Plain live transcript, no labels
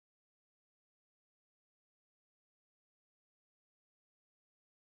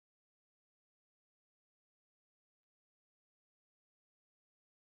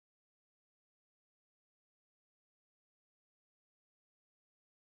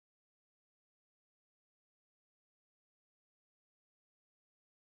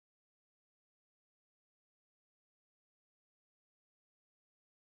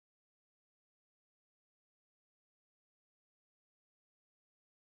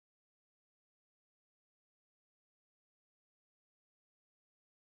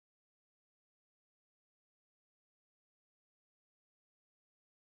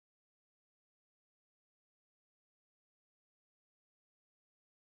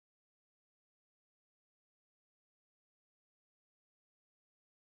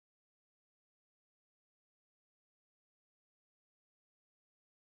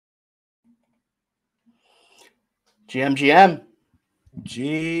GM.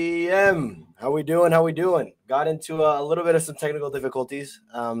 GM, how we doing? Got into a little bit of some technical difficulties.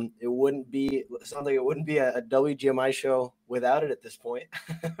 Sounds like it wouldn't be a WGMI show without it at this point,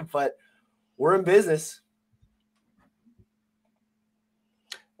 but we're in business.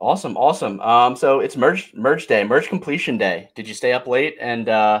 Awesome. So it's merge day, merge completion day. Did you stay up late and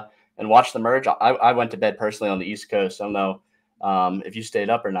watch the merge? I went to bed personally on the East Coast. I don't know if you stayed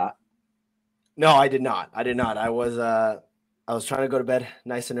up or not. No, I did not. I was trying to go to bed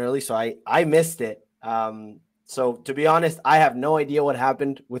nice and early, so I missed it. So to be honest, I have no idea what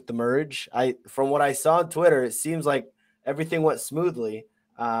happened with the merge. From what I saw on Twitter, it seems like everything went smoothly.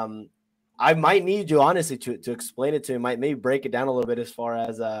 I might need you honestly to explain it to me. Might maybe break it down a little bit as far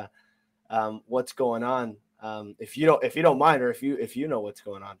as what's going on. If you don't mind, or if you know what's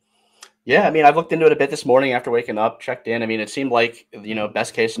going on. Yeah, I mean, I've looked into it a bit this morning after waking up, checked in. I mean, it seemed like,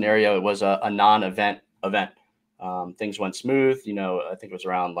 best case scenario, it was a non-event event. Things went smooth. I think it was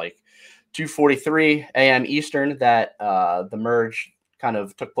around like 2:43 a.m. Eastern that the merge kind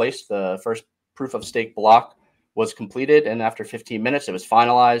of took place. The first proof of stake block was completed, and after 15 minutes, it was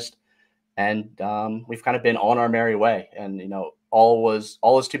finalized. And we've kind of been on our merry way. And all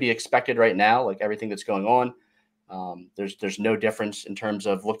is to be expected right now. Like everything that's going on. There's no difference in terms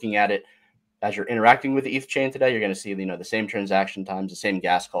of looking at it as you're interacting with the ETH chain today. You're going to see the same transaction times, the same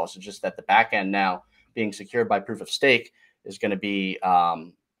gas costs. It's just that the back end now being secured by proof of stake is going to be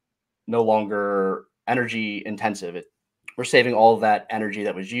no longer energy intensive. We're saving all of that energy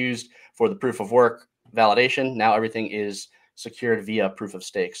that was used for the proof of work validation. Now everything is secured via proof of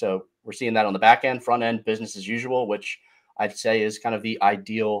stake. So we're seeing that on the back end, front end, business as usual, which I'd say is kind of the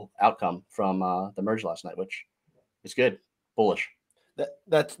ideal outcome from the merge last night, which it's good, bullish.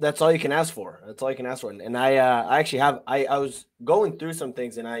 That's all you can ask for. That's all you can ask for. And I actually have I was going through some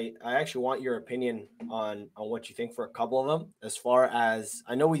things, and I actually want your opinion on what you think for a couple of them. As far as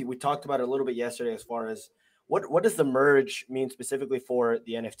I know, we talked about it a little bit yesterday. As far as what does the merge mean specifically for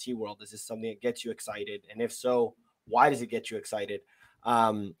the NFT world? Is this something that gets you excited? And if so, why does it get you excited?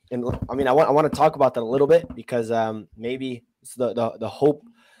 And I mean, I want to talk about that a little bit because maybe it's the hope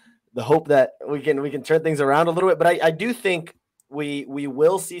that we can turn things around a little bit. But I do think we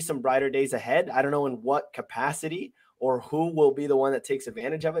will see some brighter days ahead. I don't know in what capacity or who will be the one that takes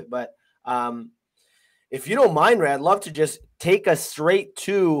advantage of it. But if you don't mind, Ray, I'd love to just take us straight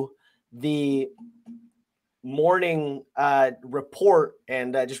to the morning report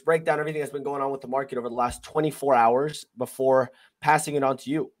and just break down everything that's been going on with the market over the last 24 hours before passing it on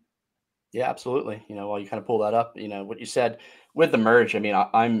to you. Yeah, absolutely. While you kind of pull that up, what you said with the merge, I mean,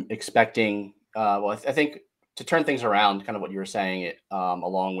 I'm expecting, I think to turn things around, kind of what you were saying, it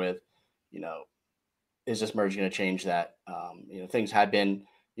along with, is this merge going to change that? Things have been,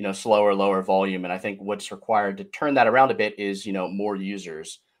 slower, lower volume. And I think what's required to turn that around a bit is, more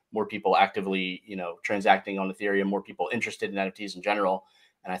users, more people actively, transacting on Ethereum, more people interested in NFTs in general.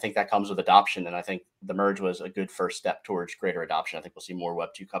 And I think that comes with adoption. And I think the merge was a good first step towards greater adoption. I think we'll see more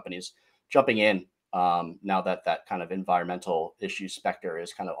Web2 companies jumping in now that that kind of environmental issue specter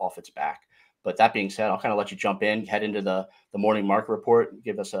is kind of off its back. But that being said, I'll kind of let you jump in, head into the morning market report,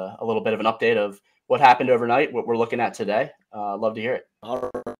 give us a little bit of an update of what happened overnight, what we're looking at today. Love to hear it.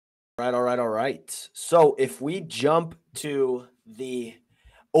 All right. So if we jump to the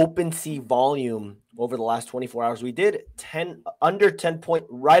OpenSea volume over the last 24 hours, we did right under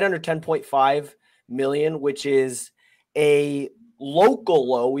 10.5 million, which is a local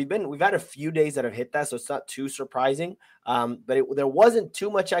low. We've had a few days that have hit that, so it's not too surprising. But there wasn't too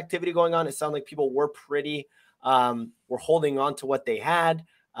much activity going on. It sounded like people were were holding on to what they had.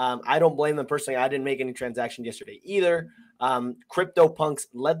 I don't blame them personally. I didn't make any transactions yesterday either. CryptoPunks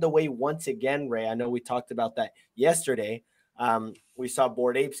led the way once again, Ray. I know we talked about that yesterday. We saw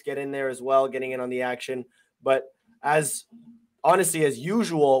Bored Apes get in there as well, getting in on the action. But as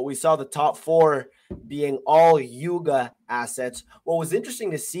usual, we saw the top four being all Yuga assets. What was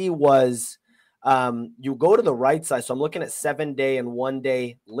interesting to see was you go to the right side. So I'm looking at 7-day and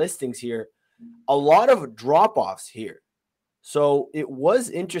 1-day listings here. A lot of drop-offs here. So it was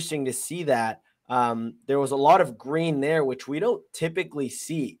interesting to see that there was a lot of green there, which we don't typically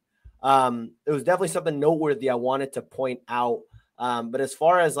see. It was definitely something noteworthy I wanted to point out. But as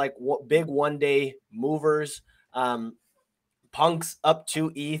far as like what big 1-day movers, Punks up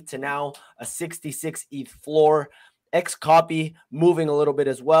 2 ETH to now a 66 ETH floor. Xcopy moving a little bit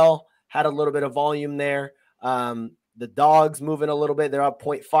as well. Had a little bit of volume there. The dogs moving a little bit. They're up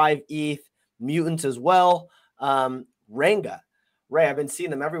 0.5 ETH. Mutants as well. Ranga. Ray, I've been seeing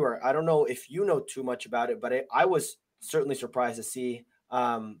them everywhere. I don't know if you know too much about it, but I was certainly surprised to see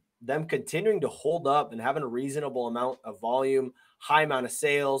them continuing to hold up and having a reasonable amount of volume, high amount of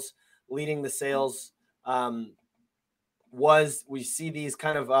sales, leading the sales. Was we see these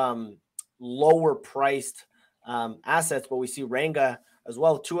kind of lower priced assets, but we see Ranga as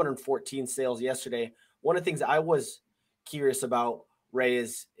well, 214 sales yesterday. One of the things I was curious about, Ray,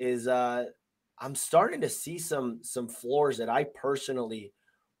 is I'm starting to see some floors that I personally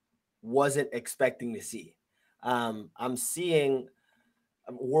wasn't expecting to see. I'm seeing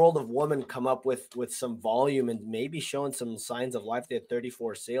World of Woman come up with some volume and maybe showing some signs of life. They had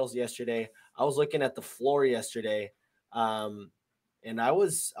 34 sales yesterday. I was looking at the floor yesterday, and I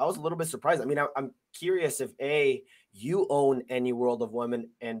was a little bit surprised. I mean, I'm curious if A, you own any World of Women,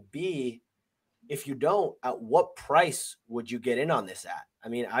 and B, if you don't, at what price would you get in on this at? I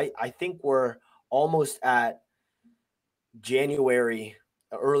mean, I think we're almost at January,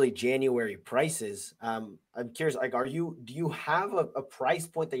 early January prices. I'm curious, like, do you have a price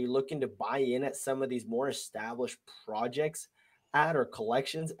point that you're looking to buy in at some of these more established projects at, or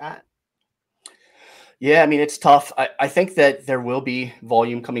collections at? Yeah, I mean, it's tough. I think that there will be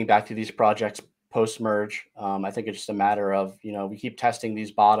volume coming back to these projects post merge. I think it's just a matter of, we keep testing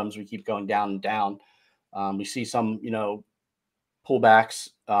these bottoms, we keep going down and down. We see some, pullbacks,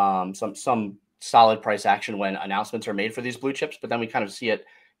 some solid price action when announcements are made for these blue chips, but then we kind of see it,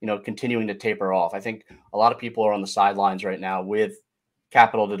 continuing to taper off. I think a lot of people are on the sidelines right now with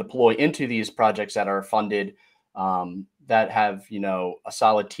capital to deploy into these projects that are funded, that have, a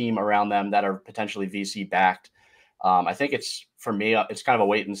solid team around them that are potentially VC backed. I think it's, for me, it's kind of a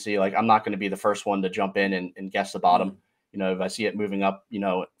wait and see. Like, I'm not going to be the first one to jump in and guess the bottom. If I see it moving up,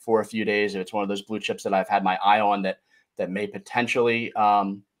 for a few days, if it's one of those blue chips that I've had my eye on that may potentially,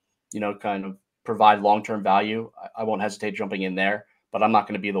 kind of provide long-term value, I won't hesitate jumping in there, but I'm not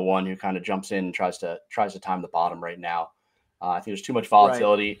going to be the one who kind of jumps in and tries to time the bottom right now. I think there's too much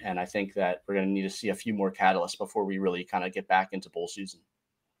volatility, and I think that we're going to need to see a few more catalysts before we really kind of get back into bull season.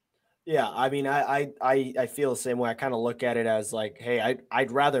 Yeah, I mean, I feel the same way. I kind of look at it as like, hey,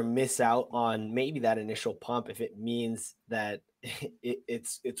 I'd rather miss out on maybe that initial pump if it means that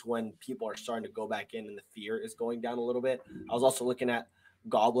it's when people are starting to go back in and the fear is going down a little bit. I was also looking at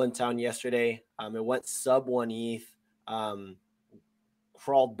Goblin Town yesterday. It went sub 1 ETH,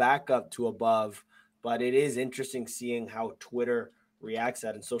 crawled back up to above, but it is interesting seeing how Twitter reacts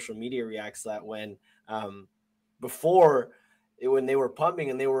that and social media reacts that when before when they were pumping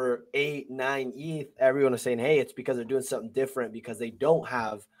and they were 8, 9 ETH, everyone was saying, hey, it's because they're doing something different because they don't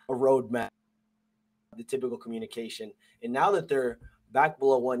have a roadmap, the typical communication. And now that they're back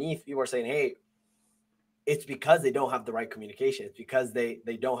below 1 ETH, people are saying, hey, it's because they don't have the right communication. It's because they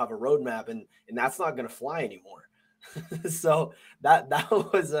don't have a roadmap, and that's not going to fly anymore. So that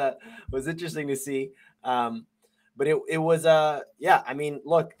was interesting to see. But it was yeah, I mean,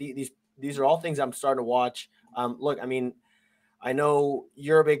 look, these are all things I'm starting to watch. Look, I mean, I know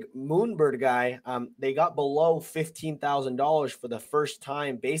you're a big Moonbird guy. They got below $15,000 for the first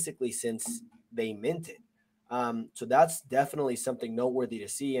time, basically since they minted. So that's definitely something noteworthy to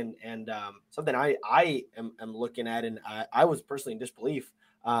see, and something I am looking at, and I was personally in disbelief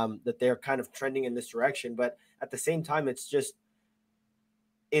that they're kind of trending in this direction. But at the same time, it's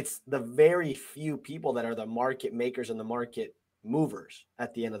the very few people that are the market makers and the market movers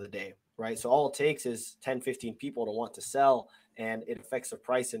at the end of the day, right? So all it takes is 10, 15 people to want to sell, and it affects the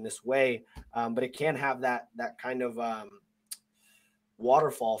price in this way. But it can have that kind of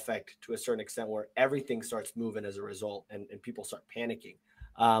waterfall effect to a certain extent where everything starts moving as a result, and people start panicking.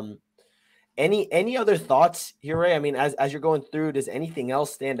 Any other thoughts here, Ray? I mean, as you're going through, does anything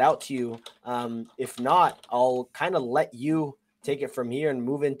else stand out to you? If not, I'll kind of let you take it from here and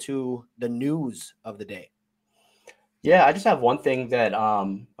move into the news of the day. Yeah, I just have one thing that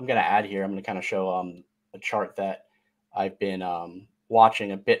I'm going to add here. I'm going to kind of show a chart that I've been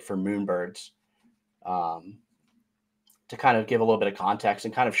watching a bit for Moonbirds, to kind of give a little bit of context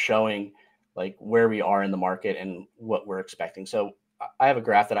and kind of showing like where we are in the market and what we're expecting. So I have a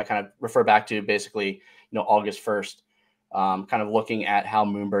graph that I kind of refer back to, basically, August 1st, kind of looking at how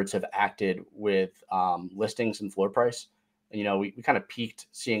Moonbirds have acted with listings and floor price. And, we kind of peaked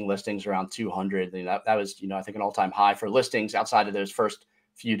seeing listings around 200. And that was, I think, an all-time high for listings outside of those first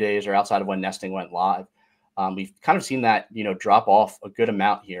few days or outside of when nesting went live. We've kind of seen that, drop off a good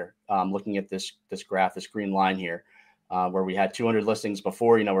amount here. Looking at this graph, this green line here, where we had 200 listings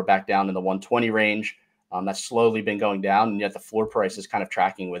before, we're back down in the 120 range. That's slowly been going down, and yet the floor price is kind of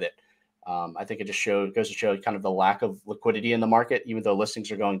tracking with it. I think it just goes to show kind of the lack of liquidity in the market. Even though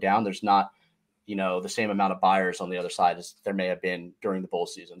listings are going down, there's not, the same amount of buyers on the other side as there may have been during the bull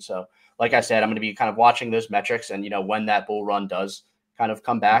season. So like I said, I'm going to be kind of watching those metrics, and, when that bull run does kind of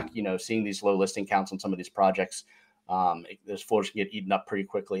come back. Seeing these low listing counts on some of these projects, those floors can get eaten up pretty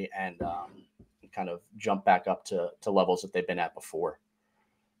quickly and kind of jump back up to levels that they've been at before.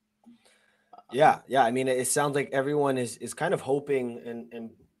 Yeah. I mean, it sounds like everyone is kind of hoping and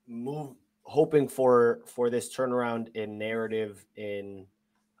hoping for this turnaround in narrative in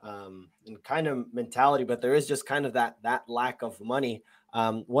kind of mentality, but there is just kind of that lack of money.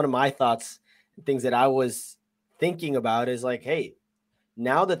 One of my thoughts, things that I was thinking about is like, hey,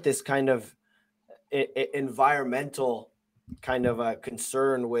 now that this kind of environmental kind of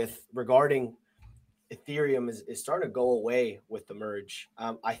concern regarding Ethereum is starting to go away with the merge.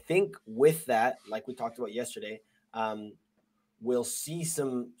 I think with that, like we talked about yesterday, we'll see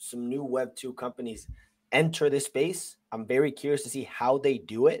some new Web2 companies enter this space. I'm very curious to see how they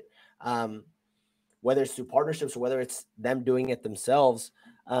do it, whether it's through partnerships or whether it's them doing it themselves.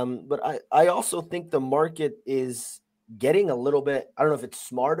 But I also think the market is getting a little bit, I don't know if it's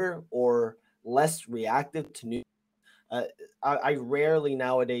smarter or less reactive to new. I rarely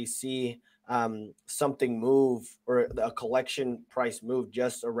nowadays see something move or a collection price move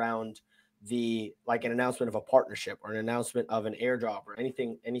just around like an announcement of a partnership or an announcement of an airdrop or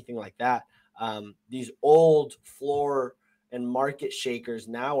anything like that. These old floor and market shakers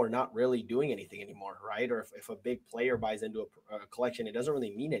now are not really doing anything anymore, right? Or if a big player buys into a collection, it doesn't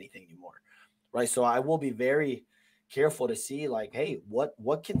really mean anything anymore, right? So I will be very careful to see like, hey,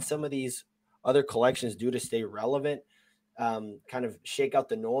 what can some of these other collections do to stay relevant, kind of shake out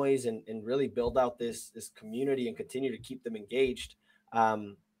the noise and really build out this community and continue to keep them engaged.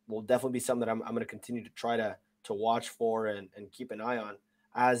 Will definitely be something that I'm going to continue to try to watch for and keep an eye on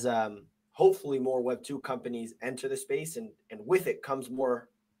as hopefully more Web2 companies enter the space and with it comes more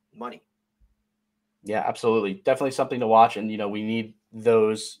money. Yeah, absolutely. Definitely something to watch. And, we need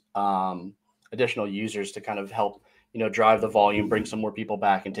those additional users to kind of help, drive the volume, bring some more people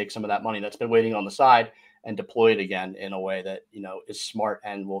back and take some of that money that's been waiting on the side and deploy it again in a way that, is smart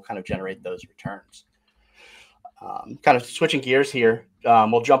and will kind of generate those returns. Kind of switching gears here,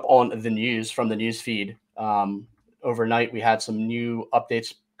 we'll jump on the news from the news feed. Overnight, we had some new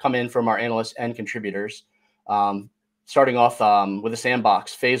updates come in from our analysts and contributors. Starting off with the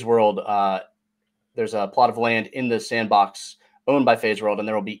sandbox, Phase World. There's a plot of land in the sandbox owned by Phase World, and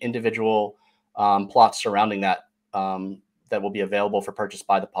there will be individual plots surrounding that that will be available for purchase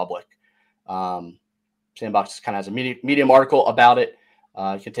by the public. Sandbox kind of has a Medium article about it.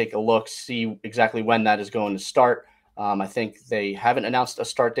 You can take a look, see exactly when that is going to start. I think they haven't announced a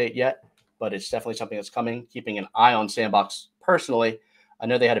start date yet, but it's definitely something that's coming. Keeping an eye on Sandbox personally. I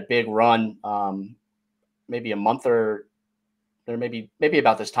know they had a big run, maybe a month or maybe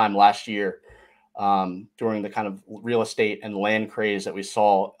about this time last year, during the kind of real estate and land craze that we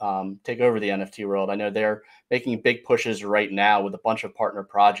saw take over the NFT world. I know they're making big pushes right now with a bunch of partner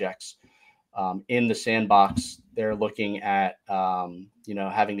projects. In the sandbox, they're looking at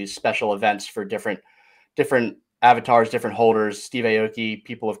having these special events for different avatars, different holders. Steve Aoki,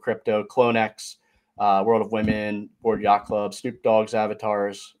 People of Crypto, CloneX, World of Women, Board Yacht Club, Snoop Dogg's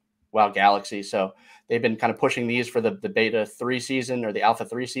avatars, Wow Galaxy. So they've been kind of pushing these for the beta 3 season or the alpha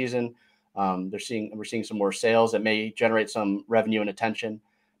 3 season. We're seeing some more sales that may generate some revenue and attention.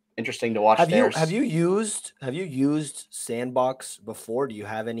 Interesting to watch. Have you used Sandbox before? Do you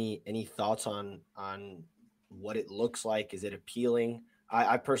have any thoughts on what it looks like? Is it appealing?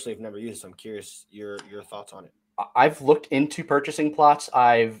 I personally have never used it, so I'm curious your thoughts on it. I've looked into purchasing plots.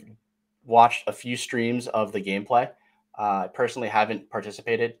 I've watched a few streams of the gameplay. I personally haven't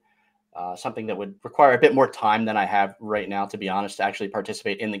participated. Something that would require a bit more time than I have right now, to be honest, to actually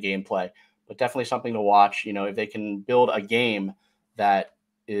participate in the gameplay. But definitely something to watch. If they can build a game that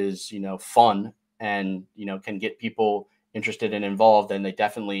is, fun and, can get people interested and involved, then they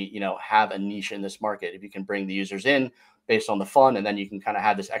definitely, have a niche in this market. If you can bring the users in based on the fun, and then you can kind of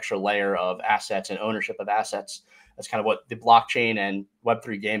have this extra layer of assets and ownership of assets. That's kind of what the blockchain and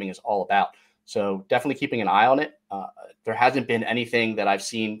Web3 gaming is all about. So definitely keeping an eye on it. There hasn't been anything that I've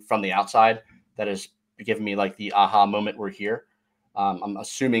seen from the outside that has given me like the aha moment, we're here. I'm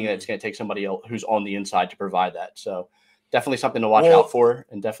assuming that it's going to take somebody else who's on the inside to provide that. So definitely something to watch out for,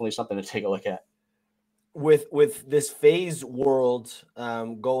 and definitely something to take a look at. With this Phase World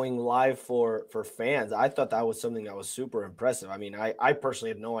going live for fans, I thought that was something that was super impressive. I mean, I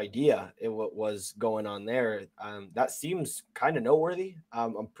personally had no idea what was going on there. That seems kind of noteworthy.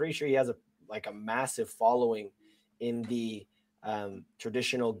 I'm pretty sure he has a massive following in the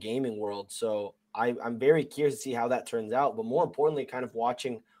traditional gaming world. So I'm very curious to see how that turns out. But more importantly, kind of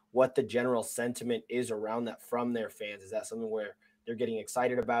watching what the general sentiment is around that from their fans. Is that something where they're getting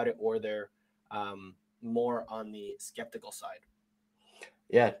excited about it, or they're more on the skeptical side?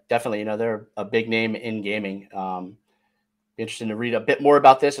 Yeah, definitely. They're a big name in gaming. Be interesting to read a bit more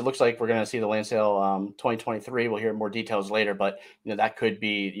about this. It looks like we're going to see the land sale 2023. We'll hear more details later, but that could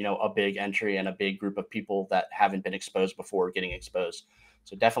be a big entry and a big group of people that haven't been exposed before getting exposed.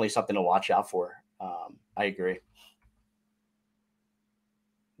 So definitely something to watch out for. I agree.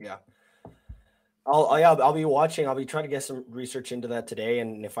 Yeah. I'll be watching. I'll be trying to get some research into that today,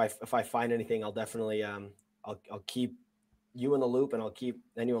 and if I find anything, I'll definitely I'll keep you in the loop, and I'll keep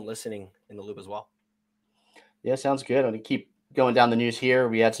anyone listening in the loop as well. Yeah, sounds good. I'm going to keep going down the news here.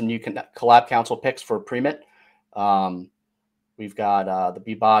 We had some new collab council picks for pre-mint. We've got the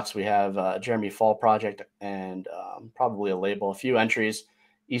B-Bots. We have Jeremy Fall Project and probably a label, a few entries.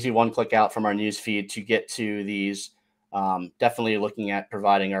 Easy one-click out from our news feed to get to these. Definitely looking at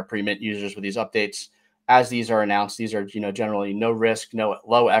providing our pre-mint users with these updates as these are announced. These are generally no risk, no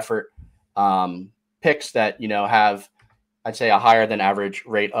low effort picks that have, I'd say, a higher than average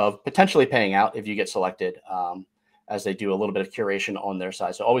rate of potentially paying out if you get selected, as they do a little bit of curation on their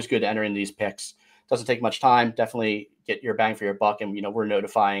side. So always good to enter in these picks. Doesn't take much time. Definitely get your bang for your buck. And, we're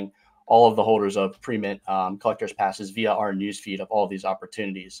notifying all of the holders of pre-mint collector's passes via our newsfeed of all of these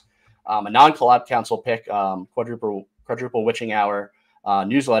opportunities. A non-collab council pick, quadruple witching hour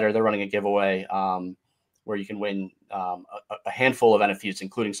newsletter. They're running a giveaway where you can win a handful of NFTs,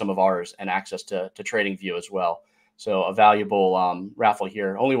 including some of ours, and access to Trading View as well. So a valuable raffle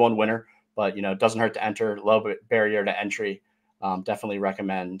here. Only one winner, but it doesn't hurt to enter. Low barrier to entry. Definitely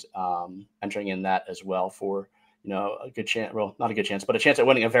recommend entering in that as well for a good chance. Well, not a good chance, but a chance at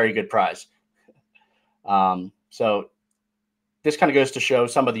winning a very good prize. So this kind of goes to show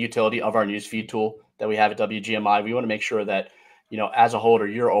some of the utility of our newsfeed tool that we have at WGMI. We want to make sure that as a holder,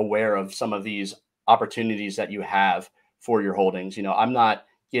 you're aware of some of these opportunities that you have for your holdings. I'm not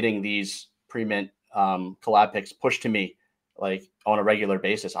getting these pre-mint collab picks pushed to me like on a regular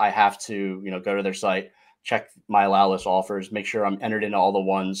basis. I have to go to their site, check my allow list offers, make sure I'm entered into all the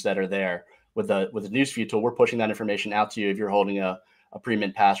ones that are there. With the newsfeed tool, we're pushing that information out to you. If you're holding a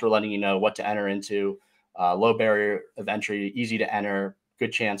pre-mint pass, we're letting you know what to enter into. Low barrier of entry, easy to enter,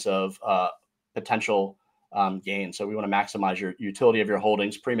 good chance of potential gain. So we want to maximize your utility of your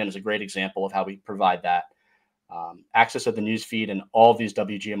holdings. Pre-mint is a great example of how we provide that. Access of the newsfeed and all of these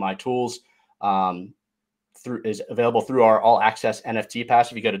WGMI tools is available through our all access NFT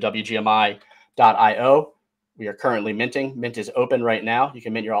pass. If you go to WGMI.io, we are currently minting. Mint is open right now. You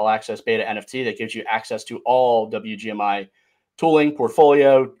can mint your all access beta NFT that gives you access to all WGMI tooling,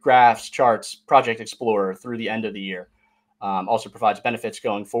 portfolio, graphs, charts, Project Explorer through the end of the year. Also provides benefits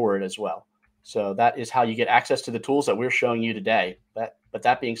going forward as well. So that is how you get access to the tools that we're showing you today. But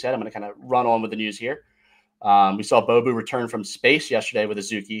that being said, I'm going to kind of run on with the news here. We saw Bobu return from space yesterday with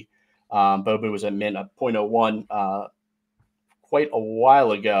Azuki. Bobu was a mint of 0.01 quite a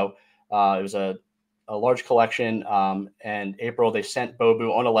while ago. It was a large collection. And April, they sent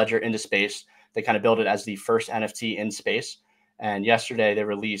Bobu on a ledger into space. They kind of built it as the first NFT in space. And yesterday they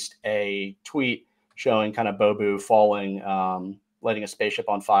released a tweet showing kind of Bobu falling, lighting a spaceship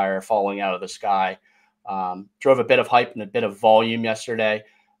on fire, falling out of the sky. Drove a bit of hype and a bit of volume yesterday.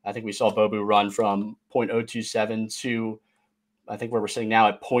 I think we saw Bobu run from 0.027 to, I think where we're sitting now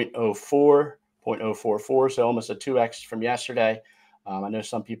at 0.04, 0.044. So almost a 2x from yesterday. I know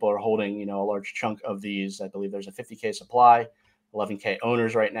some people are holding, a large chunk of these. I believe there's a 50K supply, 11K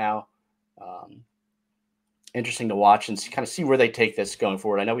owners right now. Interesting to watch and kind of see where they take this going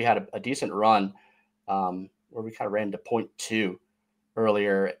forward. I know we had a decent run where we kind of ran to 0.2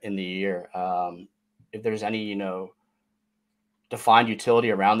 earlier in the year. If there's any, defined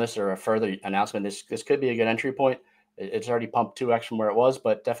utility around this or a further announcement, this could be a good entry point. It's already pumped 2x from where it was,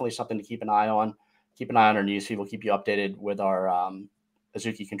 but definitely something to keep an eye on. Keep an eye on our newsfeed. We'll keep you updated with our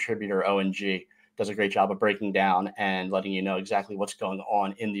Azuki contributor, ONG. Does a great job of breaking down and letting you know exactly what's going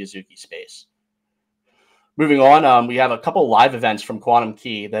on in the Azuki space. Moving on, we have a couple live events from Quantum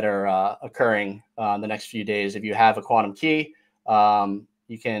Key that are occurring in the next few days. If you have a Quantum Key,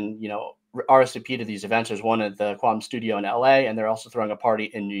 you can, RSVP to these events. There's one at the Quantum Studio in LA, and they're also throwing a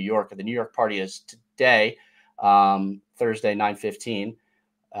party in New York. The New York party is today, Thursday, 9/15.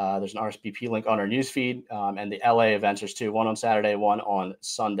 There's an RSVP link on our newsfeed, and the LA events, there's two, one on Saturday, one on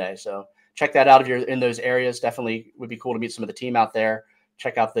Sunday. So check that out if you're in those areas. Definitely would be cool to meet some of the team out there.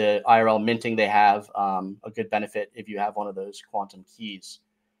 Check out the IRL minting they have, a good benefit if you have one of those Quantum Keys.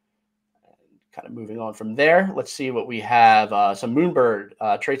 And kind of moving on from there, let's see what we have. Some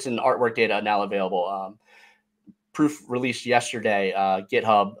Moonbird traits and artwork data now available. Proof released yesterday,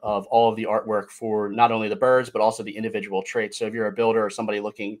 GitHub, of all of the artwork for not only the birds, but also the individual traits. So if you're a builder or somebody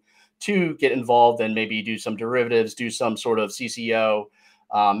looking to get involved and maybe do some derivatives, do some sort of CCO,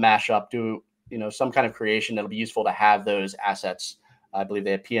 mash up, do, some kind of creation that'll be useful to have those assets. I believe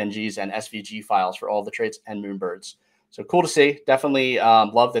they have PNGs and SVG files for all the traits and Moonbirds. So cool to see. Definitely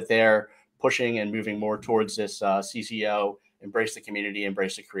love that they're pushing and moving more towards this CCO, embrace the community,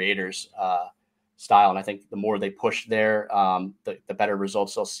 embrace the creators style. And I think the more they push there, the better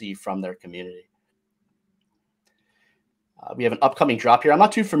results they'll see from their community. We have an upcoming drop here. I'm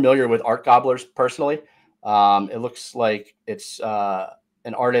not too familiar with Art Gobblers personally. It looks like it's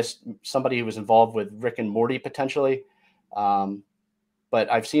an artist, somebody who was involved with Rick and Morty potentially. But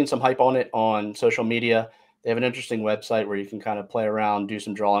I've seen some hype on it on social media. They have an interesting website where you can kind of play around, do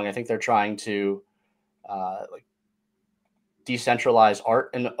some drawing. I think they're trying to like decentralize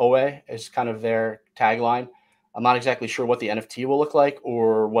art in a way is kind of their tagline. I'm not exactly sure what the NFT will look like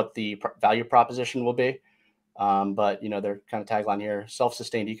or what the value proposition will be. But their kind of tagline here: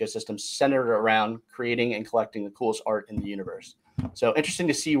 self-sustained ecosystems centered around creating and collecting the coolest art in the universe. So interesting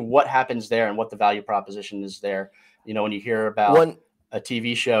to see what happens there and what the value proposition is there. When you hear about a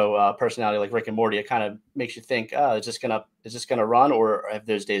TV show personality like Rick and Morty, it kind of makes you think, is this gonna run, or have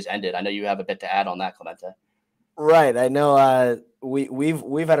those days ended? I know you have a bit to add on that, Clemente. Right. I know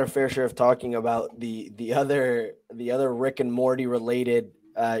we've had our fair share of talking about the other Rick and Morty related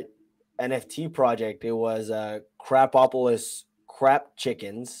NFT project. It was Crapopolis Crap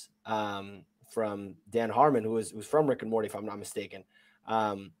Chickens from Dan Harmon, who's from Rick and Morty, if I'm not mistaken.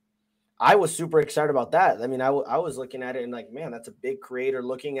 I was super excited about that. I mean, I was looking at it and like, man, that's a big creator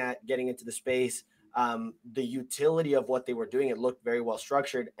looking at getting into the space. The utility of what they were doing, it looked very well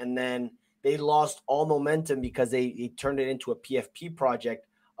structured. And then they lost all momentum because they turned it into a PFP project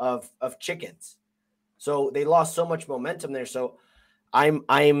of chickens. So they lost so much momentum there. So I'm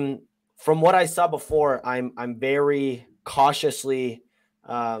from what I saw before, I'm very cautiously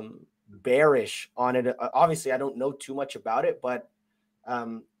bearish on it. Obviously, I don't know too much about it, but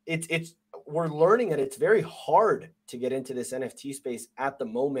it's we're learning that it's very hard to get into this NFT space at the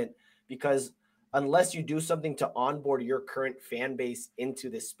moment, because unless you do something to onboard your current fan base into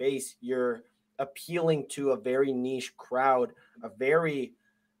this space, you're appealing to a very niche crowd, a very,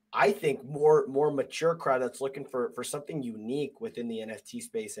 I think, more mature crowd that's looking for something unique within the NFT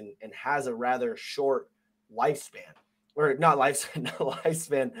space and has a rather short lifespan, or not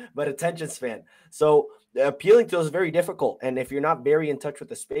lifespan, but attention span. So appealing to those is very difficult. And if you're not very in touch with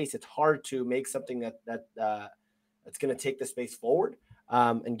the space, it's hard to make something that's going to take the space forward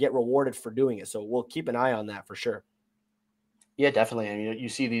and get rewarded for doing it. So we'll keep an eye on that for sure. Yeah, definitely. I mean, you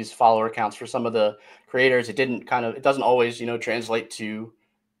see these follower accounts for some of the creators. It doesn't always, translate to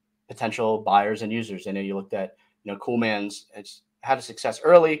potential buyers and users. I know you looked at, Cool Man's, it's had a success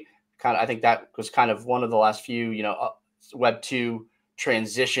early. I think that was kind of one of the last few, Web 2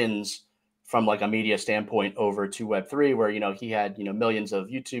 transitions from like a media standpoint over to Web 3, where, he had, millions of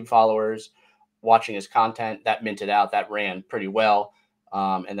YouTube followers watching his content. That minted out, that ran pretty well.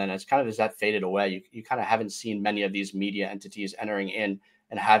 And then as that faded away, you kind of haven't seen many of these media entities entering in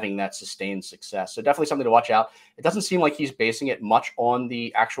and having that sustained success. So definitely something to watch out. It doesn't seem like he's basing it much on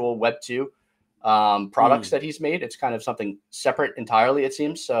the actual Web 2 products that he's made. It's kind of something separate entirely, it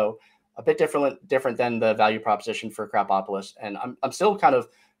seems. So a bit different than the value proposition for Crapopolis. And I'm still kind of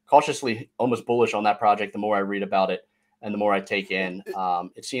cautiously almost bullish on that project the more I read about it and the more I take in.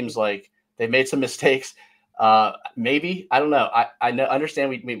 It seems like they've made some mistakes. Maybe, I don't know. I understand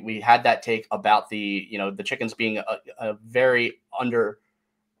we had that take about the chickens being a very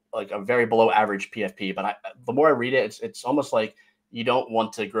a very below average PFP, but the more I read it, it's almost like you don't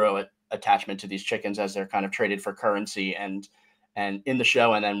want to grow an attachment to these chickens as they're kind of traded for currency and in the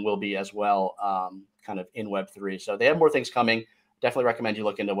show, and then will be as well, kind of in Web3. So they have more things coming. Definitely recommend you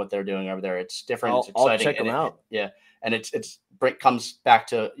look into what they're doing over there. It's different. It's exciting. I'll check them out. Yeah. And it comes back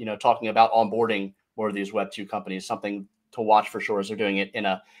to, talking about onboarding more of these Web 2 companies, something to watch for sure, as they're doing it in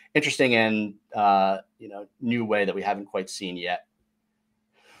a interesting and, new way that we haven't quite seen yet.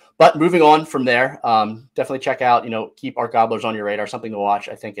 But moving on from there, definitely check out, keep Art Gobblers on your radar, something to watch.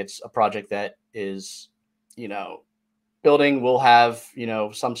 I think it's a project that is, building. Will have,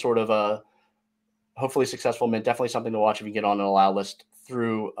 some sort of a hopefully successful mint. Definitely something to watch if you get on an allow list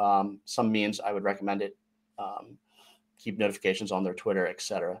through some means. I would recommend it. Keep notifications on their Twitter,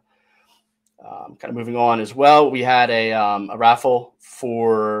 etc. Kind of moving on as well, we had a raffle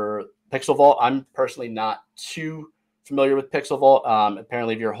for Pixel Vault. I'm personally not too familiar with Pixel Vault.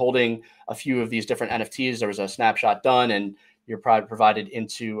 Apparently, if you're holding a few of these different NFTs, there was a snapshot done, and you're probably provided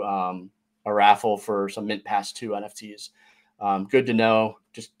into a raffle for some Mint Pass 2 NFTs. Good to know.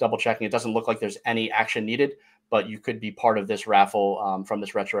 Just double checking. It doesn't look like there's any action needed, but you could be part of this raffle from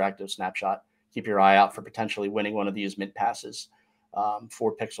this retroactive snapshot. Keep your eye out for potentially winning one of these Mint Passes.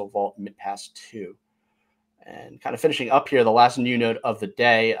 4 pixel vault mid pass 2. And kind of finishing up here, the last new note of the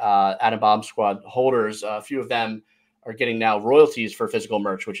day, Atom Bomb Squad holders, a few of them are getting now royalties for physical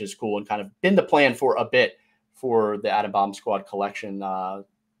merch, which is cool and kind of been the plan for a bit for the Atom Bomb Squad collection.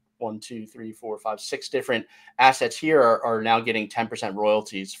 1, 2, 3, 4, 5, 6 different assets here are now getting 10%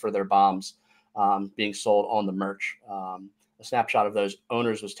 royalties for their bombs being sold on the merch. A snapshot of those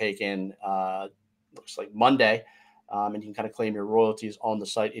owners was taken, looks like Monday, and you can kind of claim your royalties on the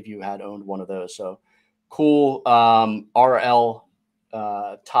site if you had owned one of those. So cool RL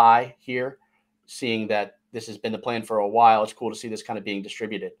tie here, seeing that this has been the plan for a while. It's cool to see this kind of being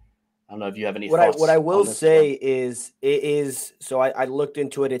distributed. I don't know if you have any thoughts. What I will say is it is, so I looked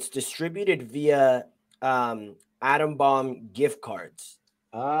into it. It's distributed via Atom Bomb gift cards.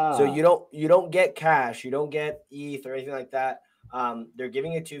 So you don't get cash, you don't get ETH or anything like that. They're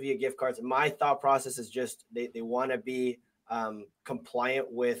giving it to you via gift cards. My thought process is just they want to be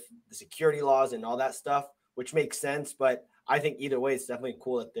compliant with the security laws and all that stuff, which makes sense. But I think either way, it's definitely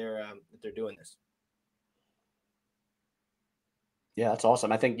cool that they're doing this. Yeah, that's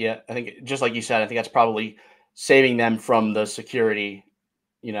awesome. I think just like you said, I think that's probably saving them from the security,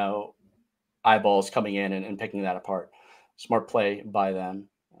 eyeballs coming in and picking that apart. Smart play by them.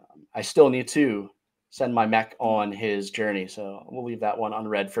 I still need to send my mech on his journey, so we'll leave that one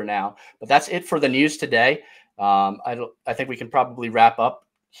unread for now. But that's it for the news today. I think we can probably wrap up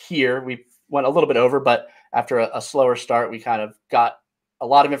here. We went a little bit over, but after a slower start, we kind of got a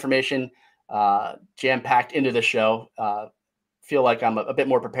lot of information jam-packed into the show. Feel like I'm a bit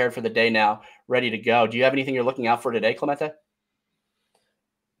more prepared for the day now, ready to go. Do you have anything you're looking out for today, Clemente?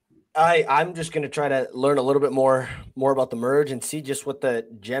 I'm just going to try to learn a little bit more about the merge and see just what the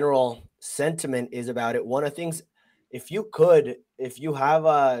general sentiment is about it. One of the things, if you have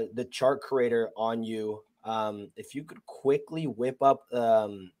the chart creator on you, if you could quickly whip up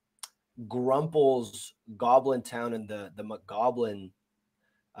Grumple's Goblin Town and the McGoblin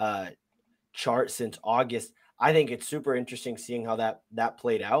chart since August, I think it's super interesting seeing how that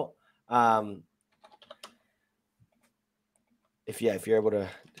played out. If you're able to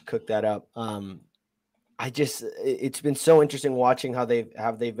cook that up, it's been so interesting watching how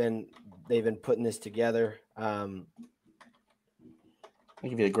they've been putting this together. I'll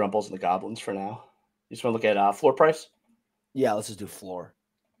give you the Grumples and the Goblins for now. You just want to look at floor price? Yeah, let's just do floor.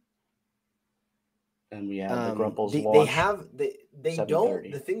 And we have the Grumples launch. They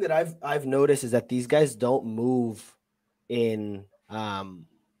don't. The thing that I've noticed is that these guys don't move in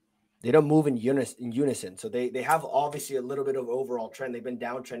they don't move in unison. So they have obviously a little bit of overall trend. They've been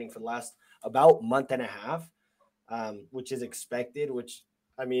downtrending for the last about month and a half, which is expected.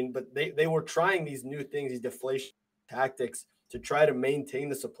 But they were trying these new things, these deflation tactics, to try to maintain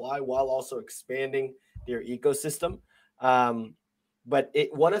the supply while also expanding their ecosystem. But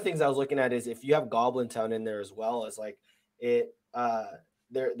one of the things I was looking at is if you have Goblin Town in there as well, as like it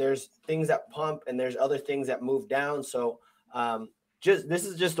there's things that pump and there's other things that move down. So this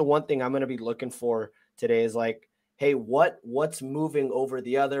is just the one thing I'm going to be looking for today is like, hey, what's moving over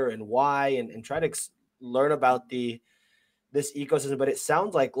the other and why, and try to learn about this ecosystem. But it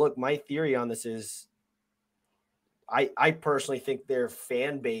sounds like, look, my theory on this is I personally think their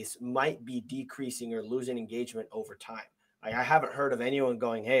fan base might be decreasing or losing engagement over time. Like, I haven't heard of anyone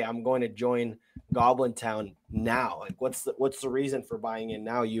going, hey, I'm going to join Goblin Town now. Like, what's the reason for buying in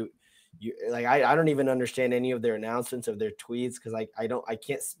now? I don't even understand any of their announcements of their tweets because I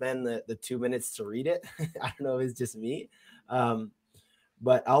can't spend the 2 minutes to read it. I don't know if it's just me,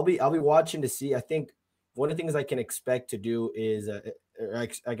 but I'll be watching to see. I think one of the things I can expect to do is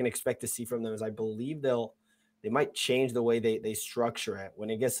I can expect to see from them is I believe they might change the way they structure it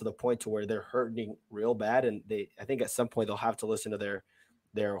when it gets to the point to where they're hurting real bad, and I think at some point they'll have to listen to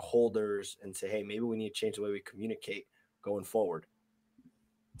their holders and say, hey, maybe we need to change the way we communicate going forward.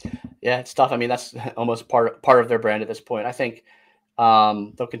 Yeah, it's tough. I mean, that's almost part of their brand at this point. I think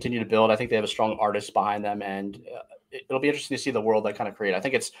they'll continue to build. I think they have a strong artist behind them, and it'll be interesting to see the world they kind of create. I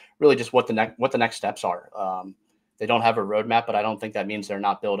think it's really just what the next steps are. They don't have a roadmap, but I don't think that means they're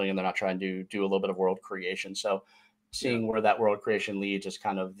not building and they're not trying to do a little bit of world creation. So seeing where that world creation leads is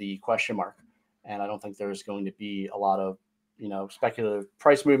kind of the question mark. And I don't think there's going to be a lot of, speculative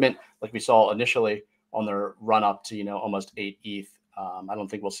price movement like we saw initially on their run up to, almost 8 ETH. I don't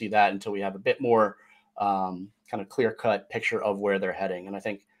think we'll see that until we have a bit more kind of clear cut picture of where they're heading. And I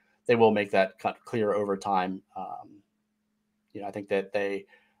think they will make that cut clear over time. I think that they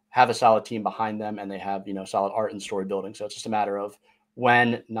have a solid team behind them and they have, solid art and story building. So it's just a matter of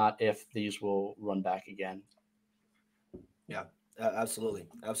when, not if, these will run back again. Yeah, absolutely.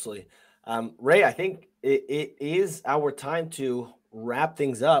 Absolutely. Ray, I think it is our time to wrap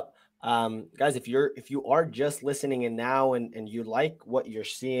things up, guys, if you are just listening in now and you like what you're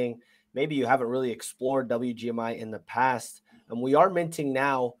seeing, maybe you haven't really explored WGMI in the past, and we are minting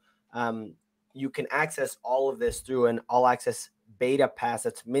now. Um, you can access all of this through an all access beta pass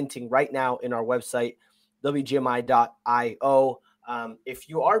that's minting right now in our website, WGMI.io. If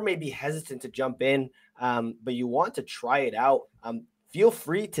you are maybe hesitant to jump in, but you want to try it out, feel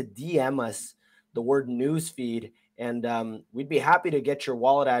free to DM us the word newsfeed, and we'd be happy to get your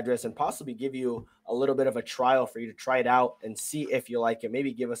wallet address and possibly give you a little bit of a trial for you to try it out and see if you like it.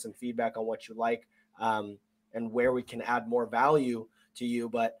 Maybe give us some feedback on what you like, and where we can add more value to you.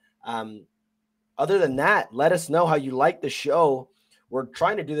 But other than that, let us know how you like the show. We're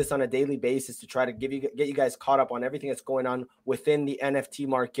trying to do this on a daily basis to try to get you guys caught up on everything that's going on within the NFT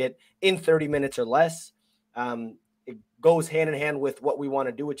market in 30 minutes or less. It goes hand in hand with what we want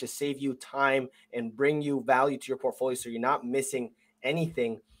to do, which is save you time and bring you value to your portfolio, so you're not missing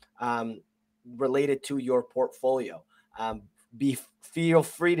anything related to your portfolio. Feel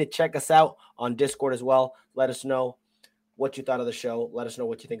free to check us out on Discord as well. Let us know what you thought of the show. Let us know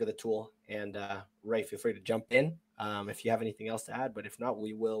what you think of the tool. And Ray, feel free to jump in if you have anything else to add. But if not,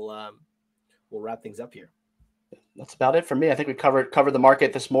 we'll wrap things up here. That's about it for me. I think we covered the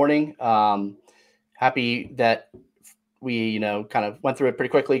market this morning. Happy that we kind of went through it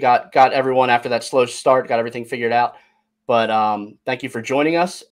pretty quickly. Got everyone after that slow start. Got everything figured out. But thank you for joining us.